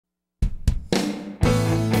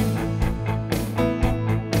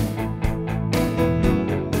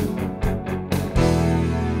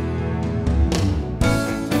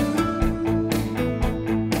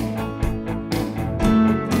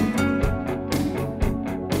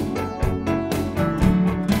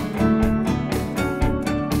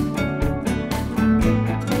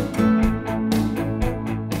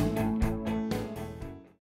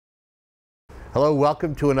Hello,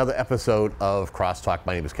 welcome to another episode of CrossTalk.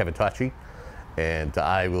 My name is Kevin Tucci, and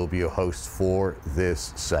I will be your host for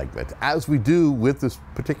this segment. As we do with this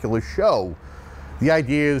particular show, the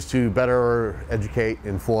idea is to better educate,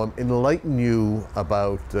 inform, enlighten you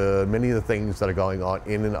about many of the things that are going on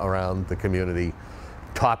in and around the community.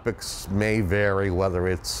 Topics may vary, whether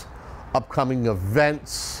it's upcoming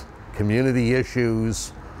events, community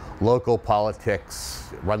issues, local politics,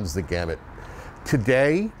 it runs the gamut.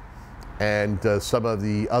 Today, and some of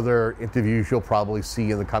the other interviews you'll probably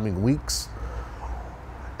see in the coming weeks,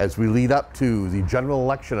 as we lead up to the general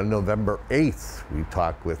election on November 8th, we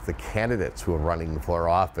talk with the candidates who are running for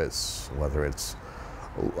office, whether it's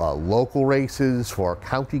local races for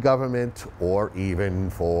county government or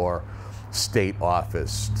even for state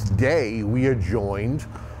office. Today, we are joined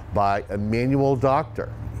by Emmanual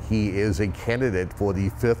Dockter. He is a candidate for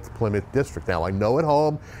the 5th Plymouth District. Now, I know at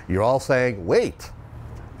home you're all saying, wait,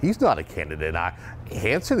 he's not a candidate.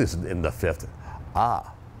 Hanson isn't in the 5th.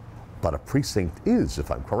 But a precinct is, if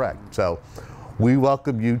I'm correct. So we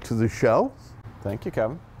welcome you to the show. Thank you,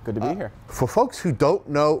 Kevin. Good to be here. For folks who don't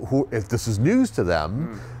know, if this is news to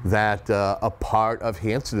them, that a part of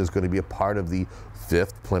Hanson is going to be a part of the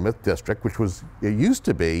 5th Plymouth District, which it used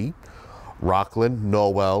to be Rockland,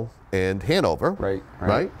 Norwell, and Hanover. Right?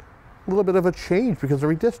 A little bit of a change because of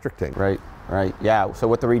redistricting. Right. Yeah, so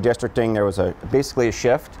with the redistricting, there was basically a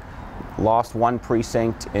shift. Lost one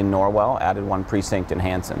precinct in Norwell, added one precinct in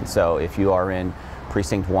Hanson. So if you are in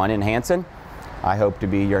precinct 1 in Hanson, I hope to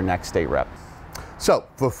be your next state rep. So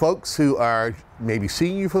for folks who are maybe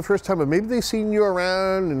seeing you for the first time, or maybe they've seen you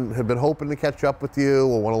around and have been hoping to catch up with you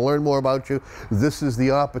or want to learn more about you, this is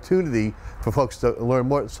the opportunity for folks to learn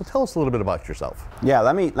more. So tell us a little bit about yourself. Yeah,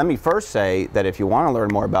 let me first say that if you want to learn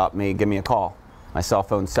more about me, give me a call. My cell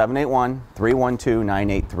phone is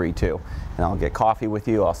 781-312-9832. And I'll get coffee with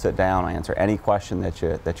you. I'll sit down. I answer any question that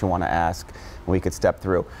you want to ask. And we could step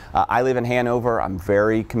through. I live in Hanover. I'm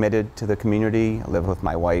very committed to the community. I live with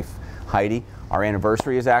my wife, Heidi. Our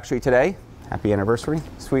anniversary is actually today. Happy anniversary,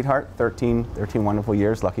 sweetheart. 13 wonderful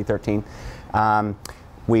years. Lucky 13.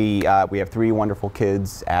 We have 3 wonderful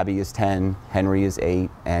kids. Abby is 10, Henry is 8,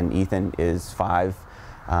 and Ethan is 5.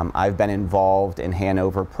 I've been involved in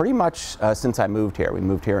Hanover pretty much since I moved here. We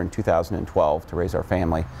moved here in 2012 to raise our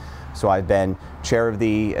family. So I've been chair of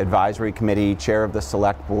the advisory committee, chair of the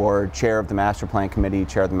select board, chair of the master plan committee,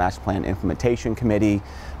 chair of the master plan implementation committee.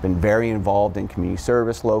 Been very involved in community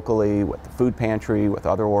service locally, with the food pantry, with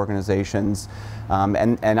other organizations.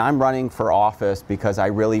 And I'm running for office because I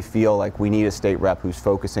really feel like we need a state rep who's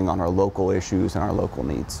focusing on our local issues and our local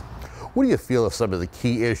needs. What do you feel of some of the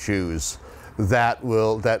key issues that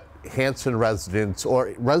Hanson residents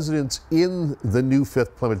or residents in the new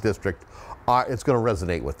 5th Plymouth District it's going to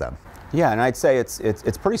resonate with them? Yeah, and I'd say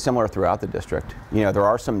it's pretty similar throughout the district. You know, there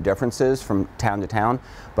are some differences from town to town,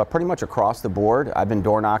 but pretty much across the board. I've been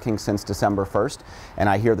door knocking since December 1st, and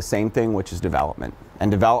I hear the same thing, which is development.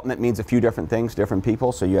 And development means a few different things, different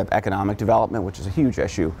people. So you have economic development, which is a huge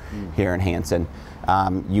issue here in Hanson.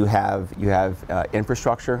 You have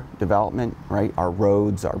infrastructure development, right? Our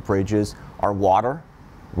roads, our bridges, our water.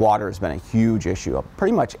 Water has been a huge issue.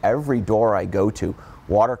 Pretty much every door I go to,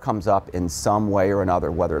 water comes up in some way or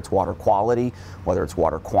another, whether it's water quality, whether it's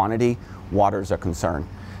water quantity. Water is a concern.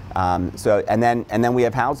 And then we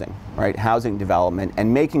have housing, right? Housing development,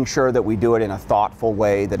 and making sure that we do it in a thoughtful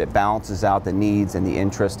way, that it balances out the needs and the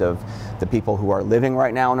interest of the people who are living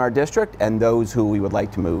right now in our district and those who we would like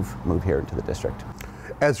to move here into the district.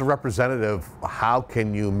 As a representative, how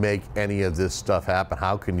can you make any of this stuff happen?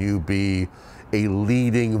 How can you be a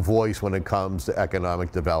leading voice when it comes to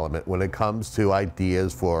economic development, when it comes to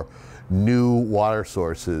ideas for new water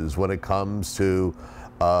sources, when it comes to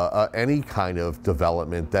any kind of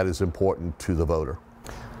development that is important to the voter?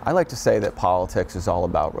 I like to say that politics is all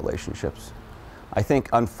about relationships. I think,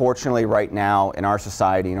 unfortunately, right now in our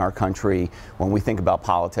society, in our country, when we think about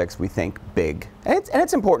politics, we think big. And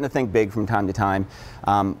it's important to think big from time to time.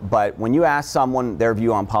 But when you ask someone their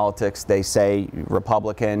view on politics, they say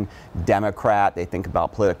Republican, Democrat, they think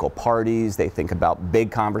about political parties, they think about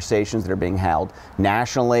big conversations that are being held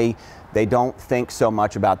nationally. They don't think so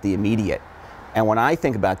much about the immediate. And when I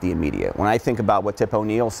think about the immediate, when I think about what Tip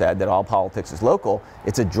O'Neill said, that all politics is local,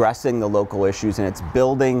 it's addressing the local issues and it's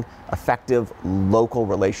building effective local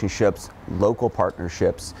relationships, local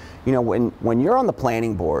partnerships. You know, when you're on the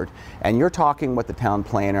planning board and you're talking with the town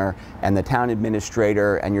planner and the town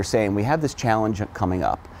administrator and you're saying, we have this challenge coming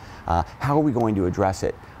up, how are we going to address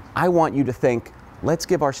it? I want you to think, let's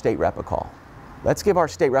give our state rep a call. Let's give our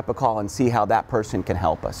state rep a call and see how that person can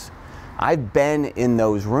help us. I've been in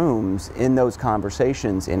those rooms, in those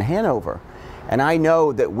conversations in Hanover, And I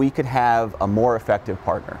know that we could have a more effective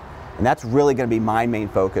partner. And that's really going to be my main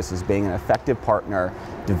focus, is being an effective partner,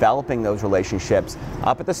 developing those relationships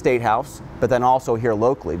up at the State House, but then also here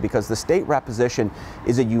locally, because the state rep position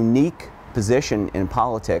is a unique position in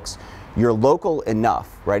politics. You're local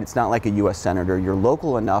enough, right? It's not like a U.S. Senator. You're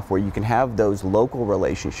local enough where you can have those local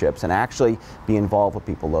relationships and actually be involved with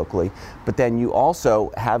people locally. But then you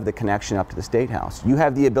also have the connection up to the State House. You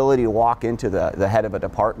have the ability to walk into the head of a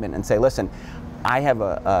department and say, listen, I have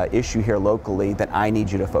a issue here locally that I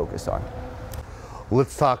need you to focus on.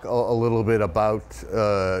 Let's talk a little bit about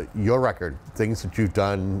your record, things that you've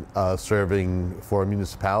done serving for a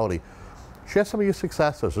municipality. Share some of your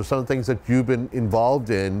successes or some of the things that you've been involved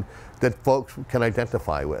in that folks can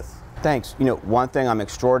identify with. Thanks. You know, one thing I'm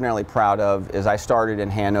extraordinarily proud of is I started in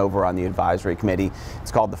Hanover on the advisory committee.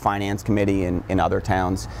 It's called the Finance Committee in other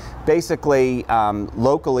towns. Basically,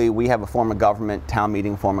 locally, we have a form of government, town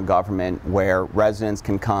meeting form of government, where residents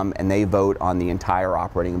can come and they vote on the entire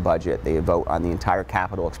operating budget. They vote on the entire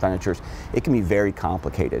capital expenditures. It can be very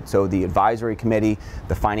complicated. So the advisory committee,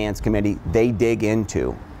 the Finance Committee, they dig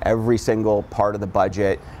into every single part of the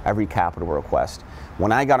budget, every capital request.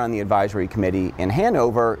 When I got on the advisory committee in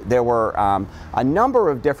Hanover, there were a number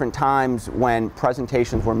of different times when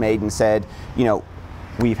presentations were made and said, you know,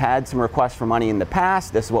 we've had some requests for money in the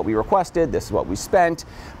past, this is what we requested, this is what we spent,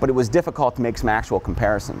 but it was difficult to make some actual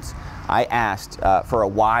comparisons. I asked for a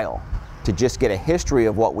while to just get a history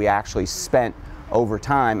of what we actually spent over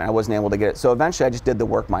time, and I wasn't able to get it. So eventually I just did the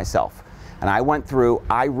work myself. And I went through,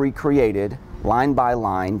 I recreated line by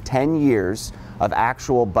line 10 years of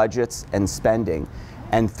actual budgets and spending.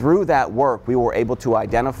 And through that work, we were able to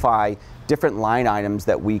identify different line items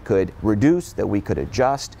that we could reduce, that we could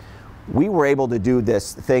adjust. We were able to do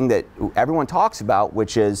this thing that everyone talks about,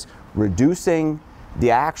 which is reducing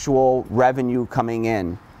the actual revenue coming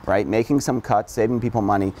in, right? Making some cuts, saving people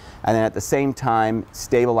money, and then at the same time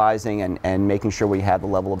stabilizing and making sure we have the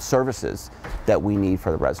level of services that we need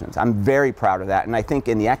for the residents. I'm very proud of that, and I think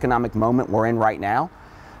in the economic moment we're in right now,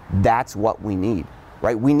 that's what we need,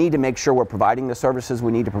 right? We need to make sure we're providing the services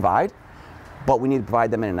we need to provide, but we need to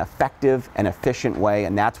provide them in an effective and efficient way,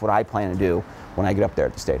 and that's what I plan to do when I get up there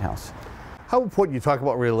at the State House. How important, you talk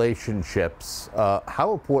about relationships,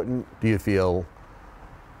 how important do you feel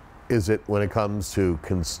is it when it comes to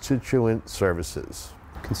constituent services?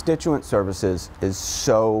 Constituent services is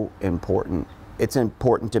so important. It's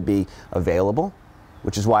important to be available,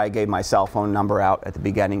 which is why I gave my cell phone number out at the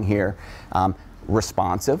beginning here.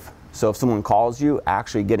 Responsive, so if someone calls you,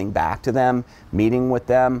 actually getting back to them, meeting with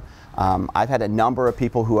them. I've had a number of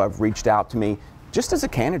people who have reached out to me just as a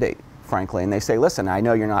candidate, frankly, and they say, listen, I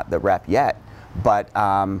know you're not the rep yet, but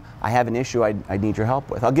I have an issue I need your help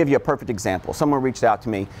with. I'll give you a perfect example. Someone reached out to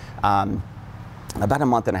me about a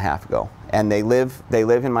month and a half ago, and they live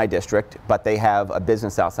in my district, but they have a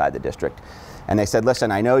business outside the district. And they said,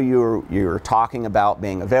 listen, I know you're talking about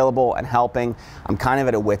being available and helping. I'm kind of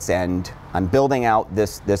at a wit's end. I'm building out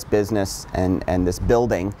this business and this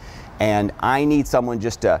building, and I need someone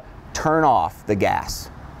just to turn off the gas.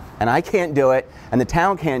 And I can't do it, and the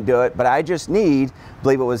town can't do it, but I just need, I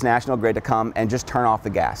believe it was National Grid, to come and just turn off the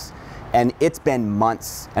gas. And it's been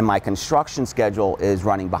months, and my construction schedule is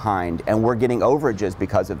running behind, and we're getting overages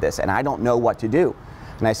because of this, and I don't know what to do.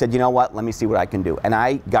 And I said, you know what, let me see what I can do. And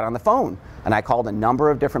I got on the phone, and I called a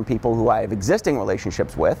number of different people who I have existing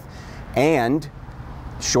relationships with, and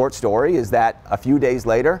short story is that a few days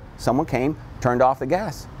later, someone came, turned off the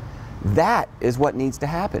gas. That is what needs to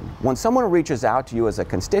happen. When someone reaches out to you as a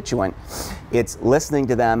constituent, it's listening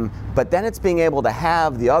to them, but then it's being able to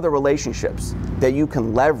have the other relationships that you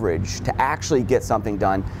can leverage to actually get something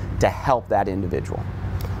done to help that individual.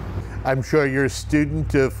 I'm sure you're a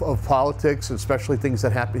student of politics, especially things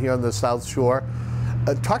that happen here on the South Shore.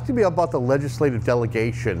 Talk to me about the legislative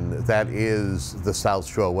delegation that is the South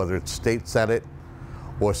Shore, whether it's state senate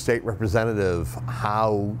or state representative,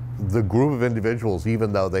 how the group of individuals,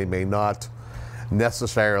 even though they may not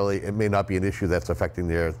necessarily, it may not be an issue that's affecting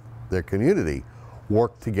their community,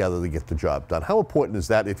 work together to get the job done. How important is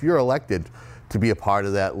that if you're elected to be a part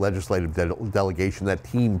of that legislative delegation, that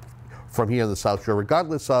team from here in the South Shore,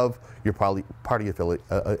 regardless of your party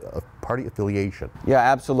affiliation? Yeah,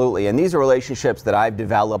 absolutely. And these are relationships that I've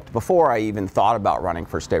developed before I even thought about running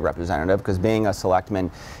for state representative, because being a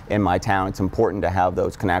selectman in my town, it's important to have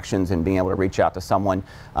those connections and being able to reach out to someone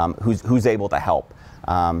who's able to help.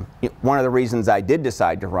 One of the reasons I did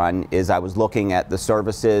decide to run is I was looking at the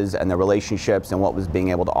services and the relationships and what was being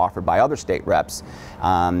able to offer by other state reps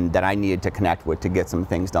that I needed to connect with to get some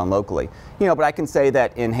things done locally. You know, but I can say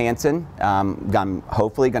that in Hanson, I'm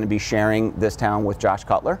hopefully going to be sharing this town with Josh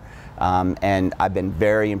Cutler. And I've been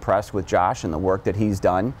very impressed with Josh and the work that he's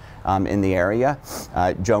done in the area.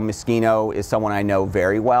 Joe Moschino is someone I know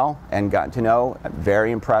very well and gotten to know. I'm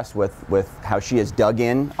very impressed with how she has dug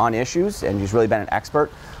in on issues, and she's really been an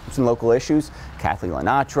expert on some local issues. Kathleen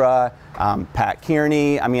Lenatra, Pat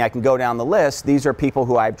Kearney. I mean, I can go down the list. These are people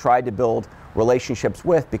who I've tried to build relationships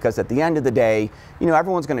with, because at the end of the day, you know,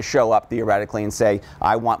 everyone's going to show up theoretically and say,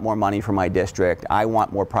 I want more money for my district, I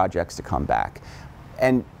want more projects to come back.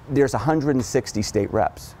 And there's 160 state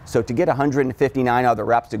reps. So to get 159 other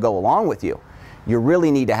reps to go along with you, you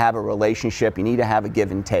really need to have a relationship, you need to have a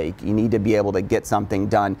give and take, you need to be able to get something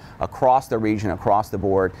done across the region, across the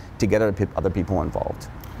board, to get other people involved.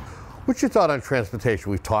 What's your thought on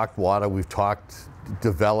transportation? We've talked water, we've talked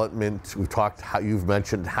development, we've talked how you've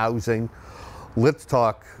mentioned housing. Let's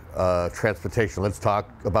talk transportation. Let's talk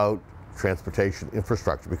about transportation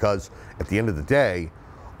infrastructure, because at the end of the day,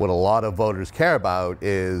 what a lot of voters care about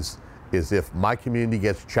is if my community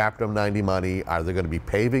gets Chapter 90 money, are they going to be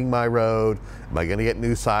paving my road? Am I going to get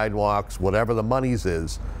new sidewalks? Whatever the money's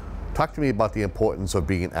is. Talk to me about the importance of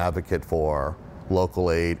being an advocate for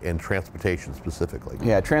local aid and transportation specifically.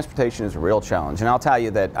 Yeah, transportation is a real challenge. And I'll tell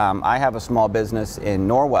you that I have a small business in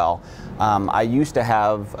Norwell. I used to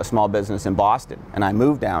have a small business in Boston, and I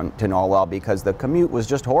moved down to Norwell because the commute was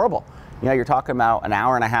just horrible. You know, you're talking about an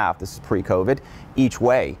hour and a half, this is pre-COVID, each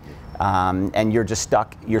way. And you're just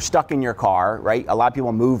stuck in your car, right? A lot of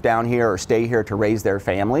people move down here or stay here to raise their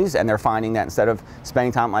families, and they're finding that instead of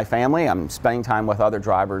spending time with my family, I'm spending time with other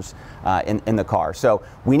drivers in the car. So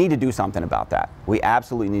we need to do something about that. We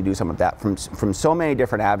absolutely need to do something about that from so many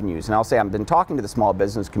different avenues. And I'll say I've been talking to the small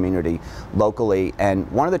business community locally, and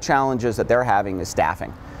one of the challenges that they're having is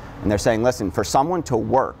staffing. And they're saying, listen, for someone to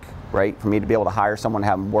work, right, for me to be able to hire someone to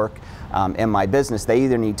have them work in my business, they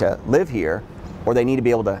either need to live here or they need to be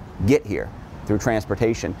able to get here through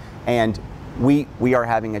transportation. And we are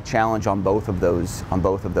having a challenge on both of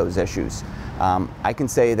those issues. I can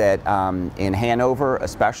say that in Hanover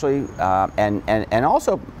especially, and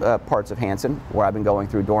also parts of Hanson, where I've been going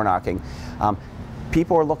through door knocking,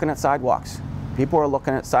 people are looking at sidewalks. People are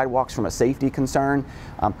looking at sidewalks from a safety concern.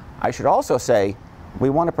 I should also say, we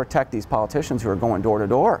want to protect these politicians who are going door to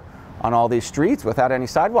door on all these streets without any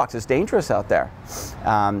sidewalks. It's dangerous out there.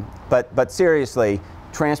 But seriously,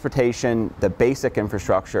 transportation, the basic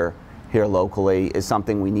infrastructure here locally is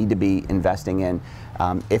something we need to be investing in.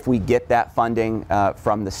 If we get that funding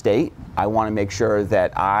from the state, I want to make sure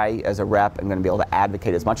that I, as a rep, am going to be able to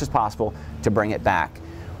advocate as much as possible to bring it back.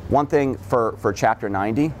 One thing for Chapter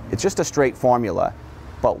 90, it's just a straight formula.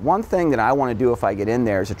 But one thing that I want to do if I get in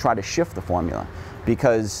there is to try to shift the formula.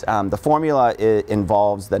 Because the formula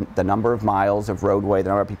involves the number of miles of roadway, the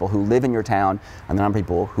number of people who live in your town, and the number of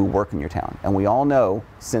people who work in your town. And we all know,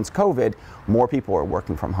 since COVID, more people are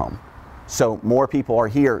working from home. So more people are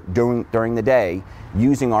here during the day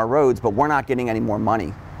using our roads, but we're not getting any more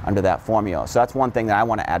money under that formula. So that's one thing that I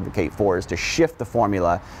want to advocate for, is to shift the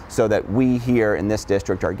formula so that we here in this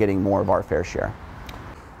district are getting more of our fair share.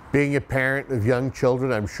 Being a parent of young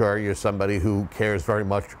children, I'm sure you're somebody who cares very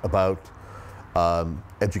much about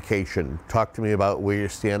education. Talk to me about where you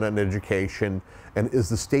stand on education, and is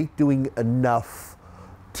the state doing enough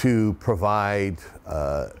to provide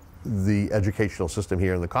the educational system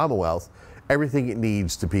here in the Commonwealth everything it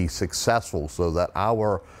needs to be successful, so that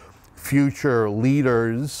our future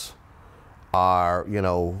leaders are, you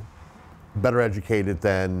know, better educated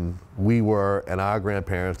than we were and our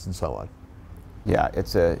grandparents and so on? Yeah,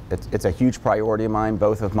 it's a huge priority of mine.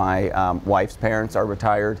 Both of my wife's parents are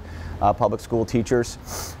retired public school teachers.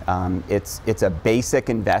 It's a basic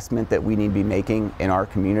investment that we need to be making in our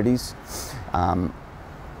communities. And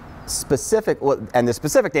the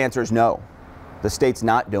specific answer is no. The state's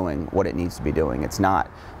not doing what it needs to be doing. It's not.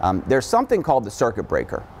 There's something called the circuit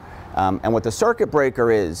breaker. And what the circuit breaker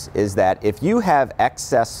is that if you have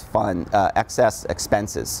excess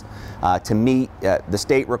expenses to meet, the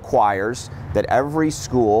state requires that every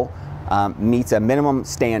school meets a minimum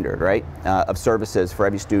standard, right, of services for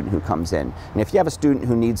every student who comes in. And if you have a student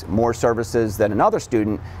who needs more services than another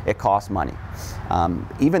student, it costs money.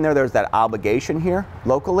 Even though there's that obligation here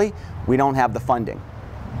locally, we don't have the funding.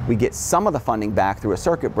 We get some of the funding back through a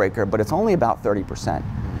circuit breaker, but it's only about 30%.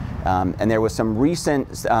 And there was some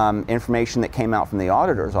recent information that came out from the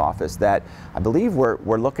auditor's office that I believe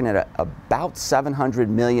we're looking at about $700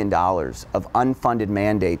 million of unfunded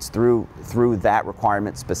mandates through that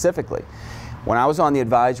requirement specifically. When I was on the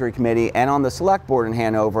advisory committee and on the select board in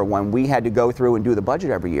Hanover, when we had to go through and do the budget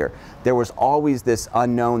every year, there was always this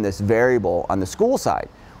unknown, this variable on the school side,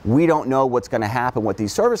 we don't know what's going to happen with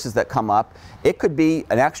these services that come up. It could be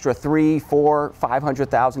an extra $300,000, $400,000,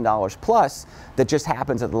 $500,000 plus that just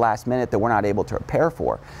happens at the last minute that we're not able to prepare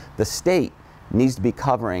for. The state needs to be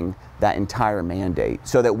covering that entire mandate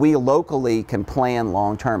so that we locally can plan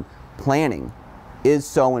long-term. Planning is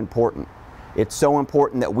so important. It's so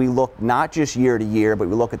important that we look not just year to year, but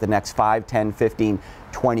we look at the next 5, 10, 15,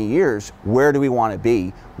 20 years. Where do we want to be?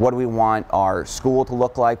 What do we want our school to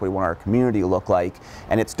look like? What do we want our community to look like?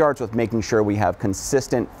 And it starts with making sure we have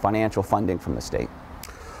consistent financial funding from the state.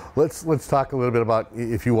 Let's talk a little bit about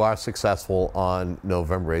if you are successful on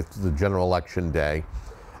November 8th, the general election day.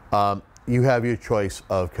 You have your choice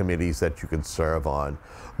of committees that you can serve on.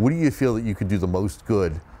 What do you feel that you could do the most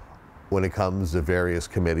good when it comes to various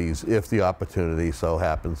committees if the opportunity so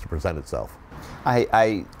happens to present itself?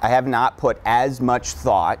 I have not put as much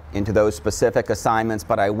thought into those specific assignments,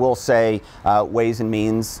 but I will say Ways and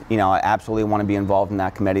Means, I absolutely want to be involved in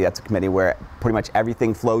that committee. That's a committee where pretty much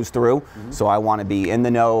everything flows through. So I want to be in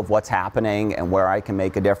the know of what's happening and where I can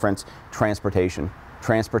make a difference. Transportation.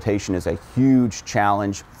 Transportation is a huge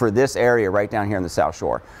challenge for this area right down here in the South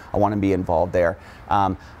Shore. I want to be involved there.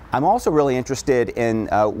 I'm also really interested in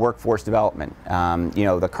workforce development.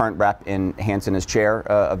 The current rep in Hanson is chair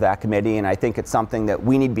of that committee, and I think it's something that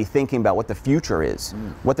we need to be thinking about what the future is,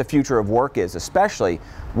 what the future of work is, especially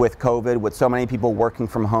with COVID, with so many people working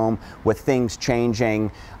from home, with things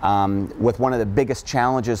changing, with one of the biggest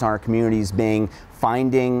challenges in our communities being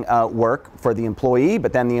finding work for the employee,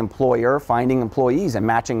 but then the employer finding employees and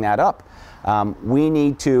matching that up. We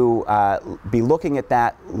need to be looking at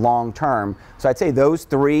that long term. So I'd say those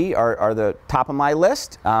three are the top of my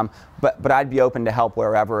list, but I'd be open to help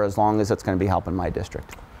wherever as long as it's going to be helping my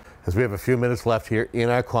district. As we have a few minutes left here in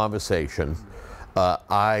our conversation,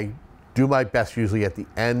 I do my best usually at the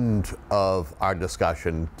end of our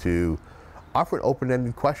discussion to offer an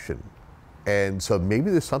open-ended question. And so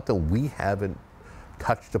maybe there's something we haven't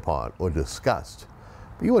touched upon or discussed.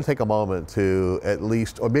 You want to take a moment to at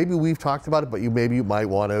least, or maybe we've talked about it, but you might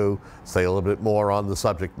want to say a little bit more on the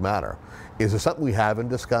subject matter. Is there something we haven't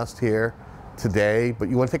discussed here today, but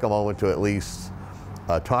you want to take a moment to at least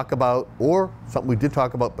talk about, or something we did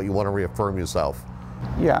talk about, but you want to reaffirm yourself?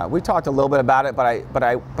 Yeah, we talked a little bit about it, but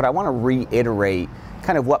I want to reiterate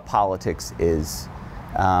kind of what politics is.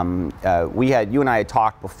 You and I had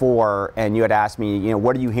talked before, and you had asked me,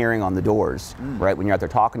 what are you hearing on the doors, right, when you're out there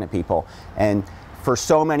talking to people? And for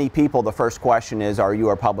so many people, the first question is, are you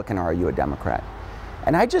a Republican or are you a Democrat?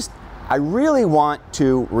 And I really want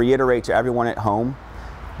to reiterate to everyone at home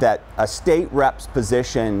that a state rep's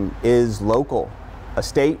position is local. A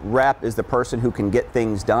state rep is the person who can get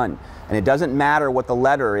things done. And it doesn't matter what the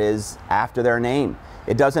letter is after their name.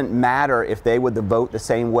 It doesn't matter if they would vote the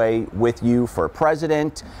same way with you for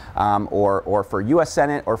president or for U.S.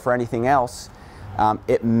 Senate or for anything else.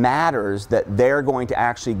 It matters that they're going to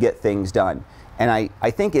actually get things done. And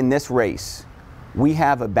I think in this race, we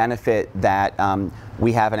have a benefit that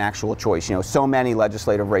we have an actual choice. So many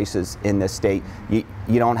legislative races in this state, you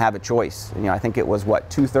don't have a choice. I think it was,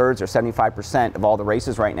 2/3 or 75% of all the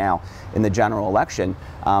races right now in the general election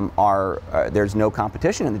there's no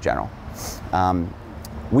competition in the general.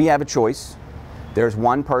 We have a choice. There's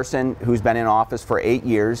one person who's been in office for 8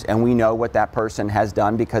 years, and we know what that person has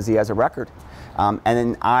done because he has a record. And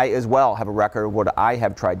then I as well have a record of what I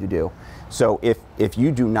have tried to do. So if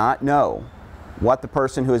you do not know what the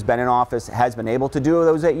person who has been in office has been able to do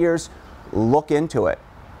those 8 years, look into it,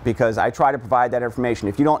 because I try to provide that information.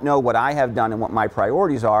 If you don't know what I have done and what my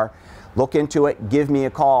priorities are, look into it, give me a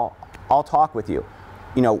call, I'll talk with you.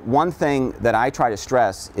 One thing that I try to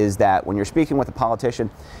stress is that when you're speaking with a politician,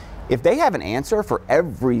 if they have an answer for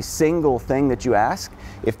every single thing that you ask,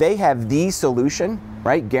 if they have the solution,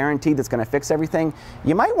 right, guaranteed that's going to fix everything,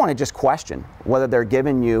 you might want to just question whether they're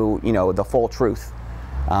giving you, the full truth,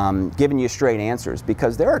 giving you straight answers,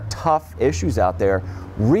 because there are tough issues out there,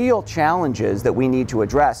 real challenges that we need to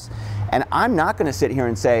address. And I'm not going to sit here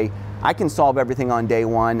and say, I can solve everything on day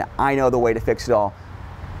one, I know the way to fix it all.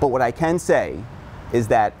 But what I can say is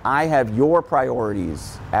that I have your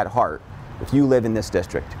priorities at heart if you live in this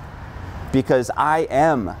district. Because I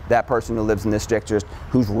am that person who lives in this district,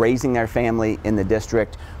 who's raising their family in the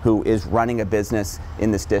district, who is running a business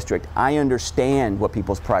in this district. I understand what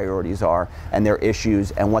people's priorities are and their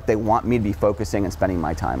issues and what they want me to be focusing and spending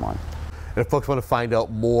my time on. And if folks want to find out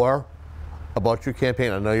more about your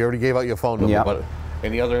campaign, I know you already gave out your phone number, but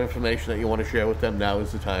any other information that you want to share with them, now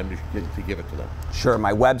is the time to give it to them. Sure.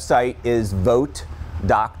 My website is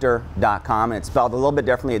votedockter.com, and it's spelled a little bit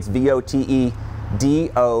differently. It's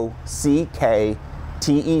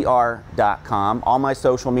VOTEDOCKTER.com. All my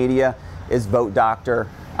social media is Vote Doctor.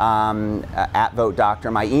 at Vote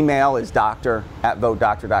Doctor. My email is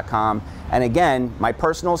doctor@votedoctor.com. And again, my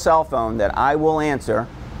personal cell phone that I will answer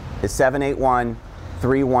is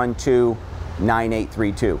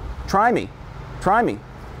 781-312-9832. Try me.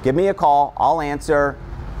 Give me a call. I'll answer.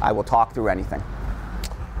 I will talk through anything.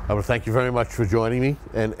 I want to thank you very much for joining me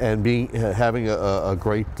and having a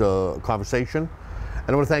great conversation. And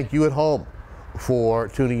I want to thank you at home for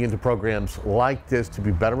tuning into programs like this to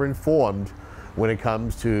be better informed when it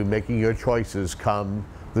comes to making your choices come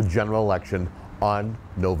the general election on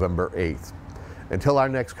November 8th. Until our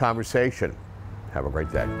next conversation, have a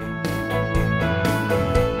great day.